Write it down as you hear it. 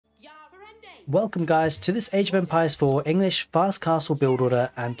Welcome guys to this Age of Empires 4 English Fast Castle Build Order,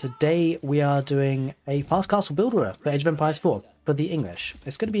 and today we are doing a Fast Castle Build Order for Age of Empires 4 for the English.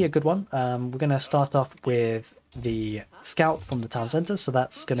 It's going to be a good one. We're going to start off with the scout from the town centre, so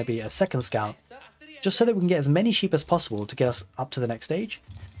that's going to be a second scout, just so that we can get as many sheep as possible to get us up to the next stage,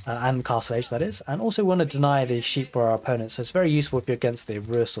 and the castle age that is, and also we want to deny the sheep for our opponents, so it's very useful if you're against the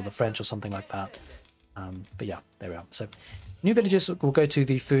Rus or the French or something like that. But yeah, there we are. So new villages will go to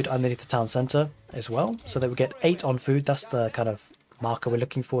the food underneath the town centre as well, so that we get 8 on food. That's the kind of marker we're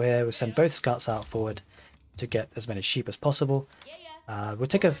looking for here. We'll send both scouts out forward to get as many sheep as possible. We'll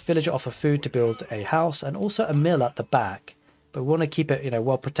take a villager off of food to build a house and also a mill at the back, but we want to keep it,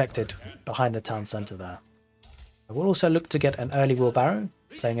 well protected behind the town centre there. We'll also look to get an early wheelbarrow,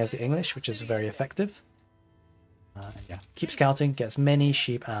 playing as the English, which is very effective. Yeah, keep scouting, get as many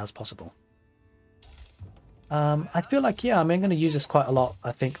sheep as possible. I feel like, yeah, I'm going to use this quite a lot,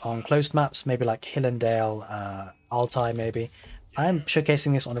 I think, on closed maps, maybe like Hillendale, Altai maybe. I'm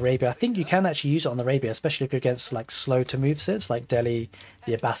showcasing this on Arabia. I think you can actually use it on Arabia, especially if you're against like slow to move civs, like Delhi,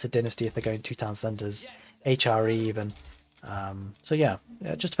 the Abbasid dynasty, if they're going to town centres, HRE even. So yeah,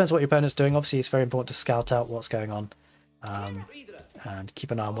 it just depends what your opponent's doing. Obviously, it's very important to scout out what's going on, and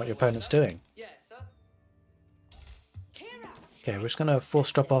keep an eye on what your opponent's doing. Okay, we're just going to force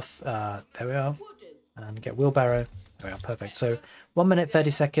drop off, there we are. And get wheelbarrow. There we are, perfect. So 1 minute 30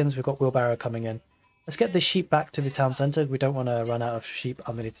 seconds, we've got wheelbarrow coming in. Let's get the sheep back to the town centre. We don't want to run out of sheep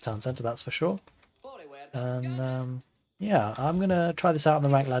underneath the town centre, that's for sure. And yeah, I'm going to try this out on the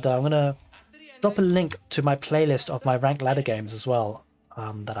rank ladder. I'm going to drop a link to my playlist of my rank ladder games as well,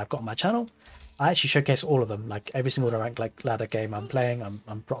 that I've got on my channel. I actually showcase all of them, like every single rank ladder game I'm playing.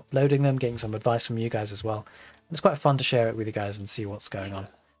 I'm uploading them, getting some advice from you guys as well. It's quite fun to share it with you guys and see what's going on.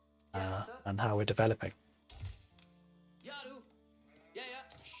 And how we're developing.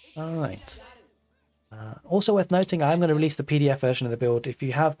 Alright. Also worth noting, I'm going to release the PDF version of the build. If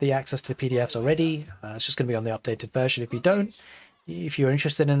you have the access to PDFs already, it's just going to be on the updated version. If you don't, if you're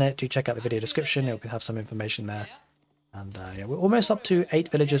interested in it, do check out the video description. It'll have some information there. And yeah, we're almost up to 8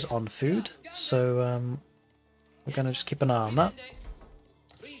 villagers on food, so we're going to just keep an eye on that.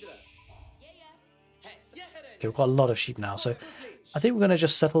 Okay, we've got a lot of sheep now, so I think we're going to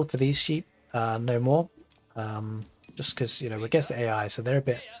just settle for these sheep, no more. Just because, we're against the AI, so they're a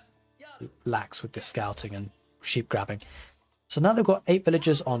bit lax with the scouting and sheep grabbing. So now they've got 8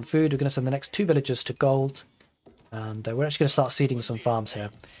 villagers on food. We're going to send the next 2 villagers to gold. And we're actually going to start seeding some farms here.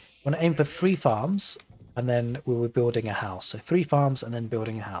 We're going to aim for 3 farms, and then we'll be building a house. So 3 farms and then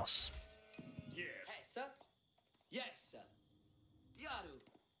building a house.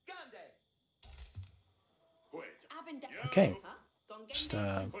 Okay. Just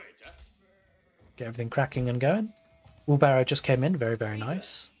get everything cracking and going. Wheelbarrow just came in, very, very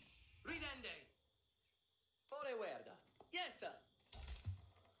nice.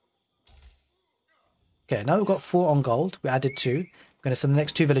 Okay, now we've got 4 on gold. We added 2. We're going to send the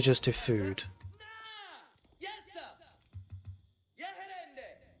next 2 villagers to food.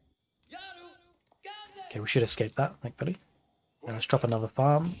 Okay, we should escape that, thankfully. And let's drop another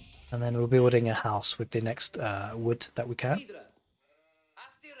farm, and then we'll be building a house with the next wood that we can.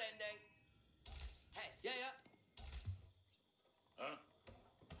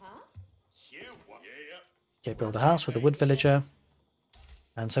 Okay, build a house with a wood villager.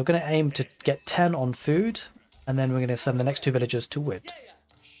 And so we're going to aim to get 10 on food, and then we're going to send the next 2 villagers to wood.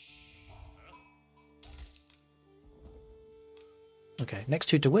 Okay, next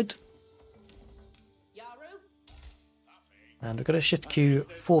 2 to wood. And we're going to shift queue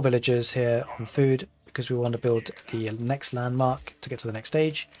 4 villagers here on food, because we want to build the next landmark to get to the next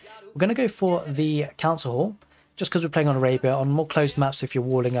stage. We're going to go for the council hall, just because we're playing on Arabia. On more closed maps, if you're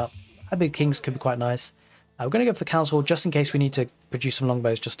walling up, I think kings could be quite nice. We're going to go for the council hall just in case we need to produce some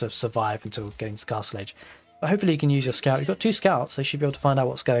longbows just to survive until getting to the castle age. But hopefully you can use your scout. You've got 2 scouts, so you should be able to find out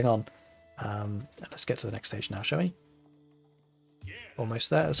what's going on. Let's get to the next stage now, shall we? Almost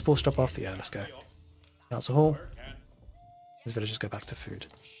there. Let's force drop off. Yeah, let's go. Council hall. These villagers go back to food.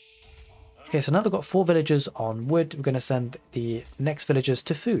 Okay, so now they've got 4 villagers on wood. We're going to send the next villagers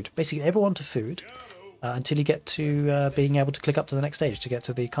to food. Basically, everyone to food until you get to being able to click up to the next stage to get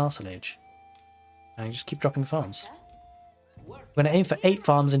to the castle age. And you just keep dropping farms. We're going to aim for 8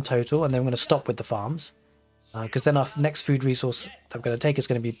 farms in total, and then we're going to stop with the farms. Because then our next food resource that we're going to take is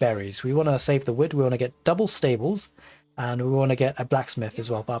going to be berries. We want to save the wood. We want to get double stables. And we want to get a blacksmith as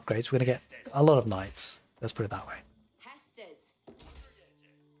well for upgrades. We're going to get a lot of knights. Let's put it that way.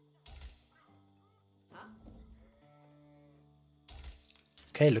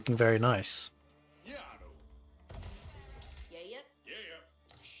 Okay, looking very nice.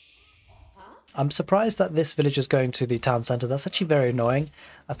 I'm surprised that this village is going to the town centre. That's actually very annoying.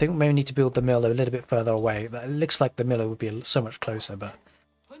 I think we may need to build the mill a little bit further away. It looks like the mill would be so much closer, but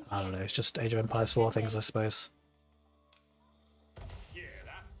I don't know. It's just Age of Empires 4 things, I suppose.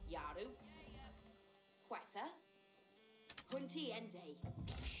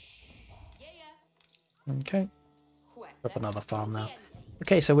 Okay. Up another farm now.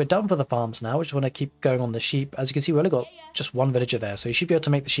 Okay, so we're done for the farms now. We just want to keep going on the sheep. As you can see, we only got just one villager there, so you should be able to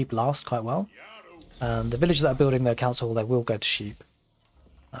make the sheep last quite well. And the villagers that are building their council hall, they will go to sheep.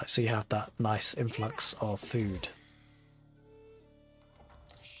 So you have that nice influx of food.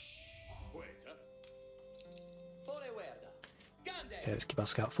 Okay, let's keep our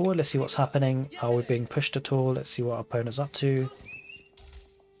scout forward. Let's see what's happening. Are we being pushed at all? Let's see what our opponent's up to.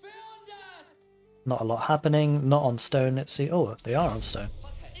 Not a lot happening. Not on stone. Let's see. Oh, they are on stone.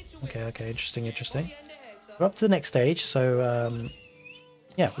 Okay, okay. Interesting, interesting. We're up to the next stage, so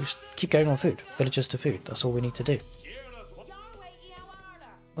yeah, we just keep going on food. Villagers to food. That's all we need to do.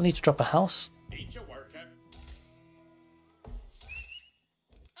 We'll need to drop a house.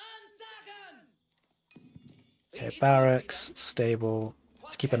 Okay, barracks, stable.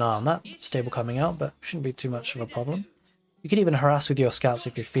 Just keep an eye on that. Stable coming out, but shouldn't be too much of a problem. You can even harass with your scouts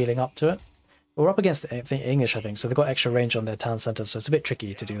if you're feeling up to it. We're up against the English, I think, so they've got extra range on their town centre, so it's a bit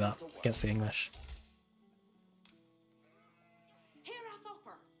tricky to do that against the English.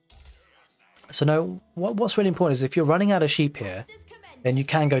 So now, what's really important is if you're running out of sheep here, then you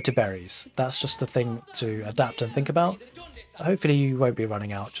can go to berries. That's just the thing to adapt and think about. Hopefully you won't be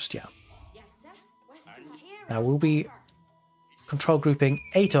running out just yet. Now we'll be control grouping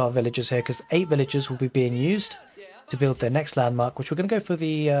 8 of our villagers here, because 8 villagers will be being used to build their next landmark, which we're going to go for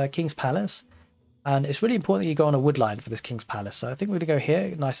the King's Palace. And it's really important that you go on a wood line for this King's Palace. So I think we're going to go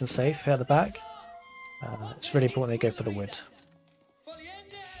here, nice and safe, here at the back. It's really important that you go for the wood.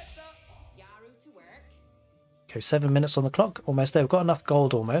 Okay, 7 minutes on the clock, almost there. We've got enough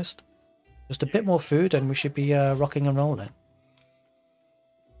gold almost. Just a bit more food and we should be rocking and rolling.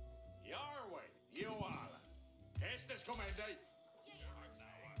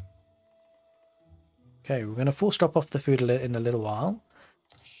 Okay, we're going to force drop off the food in a little while.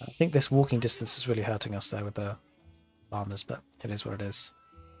 I think this walking distance is really hurting us there with the farmers, but it is what it is.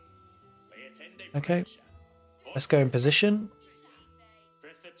 Okay, let's go in position.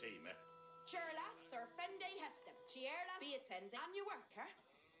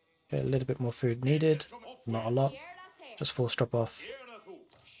 Okay, a little bit more food needed, not a lot. Just force drop off.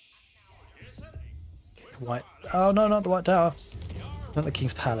 White. Oh no, not the White Tower. Not the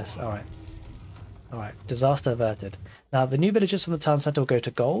King's Palace. Alright. Alright, disaster averted. Now the new villagers from the town centre will go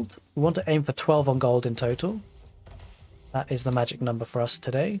to gold. We want to aim for 12 on gold in total. That is the magic number for us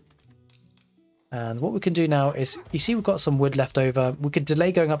today. And what we can do now is, you see we've got some wood left over. We could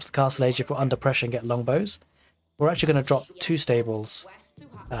delay going up to the castle age if we're under pressure and get longbows. We're actually going to drop 2 stables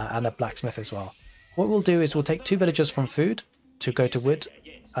and a blacksmith as well. What we'll do is we'll take 2 villagers from food to go to wood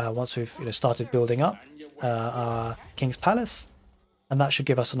once we've started building up our King's Palace. And that should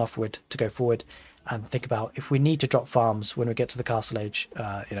give us enough wood to go forward and think about if we need to drop farms when we get to the castle age,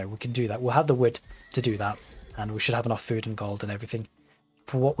 we can do that. We'll have the wood to do that, and we should have enough food and gold and everything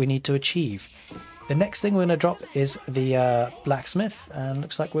for what we need to achieve. The next thing we're going to drop is the blacksmith, and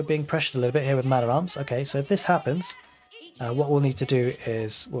looks like we're being pressured a little bit here with man-at-arms. Okay, so if this happens, what we'll need to do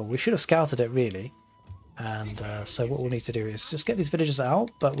is, well, we should have scouted it really, and so what we'll need to do is just get these villagers out,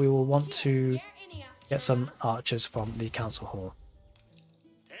 but we will want to get some archers from the council hall.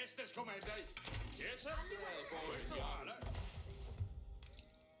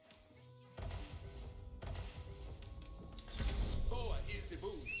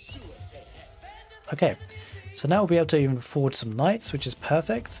 Okay, so now we'll be able to even forward some knights, which is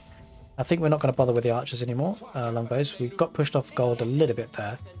perfect. I think we're not going to bother with the archers anymore, longbows. We got pushed off gold a little bit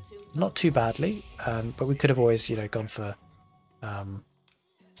there. Not too badly, but we could have always, gone for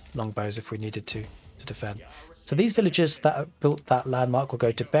longbows if we needed to defend. So these villagers that built that landmark will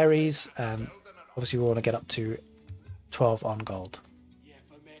go to berries, and obviously we want to get up to 12 on gold.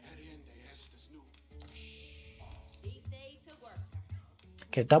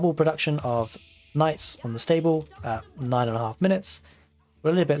 Okay, double production of knights on the stable at 9.5 minutes.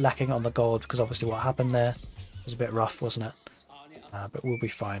 We're a little bit lacking on the gold because obviously what happened there was a bit rough, wasn't it? But we'll be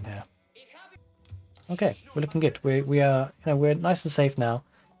fine here. Okay, we're looking good. We are, we're nice and safe now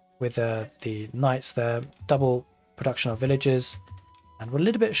with the knights there. Double production of villages, and we're a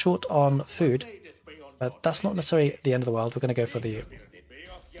little bit short on food, but that's not necessarily the end of the world. We're going to go for the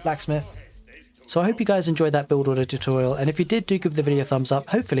blacksmith. So I hope you guys enjoyed that build order tutorial, and if you did, do give the video a thumbs up.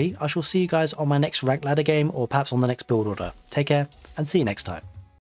 Hopefully I shall see you guys on my next ranked ladder game, or perhaps on the next build order. Take care and see you next time.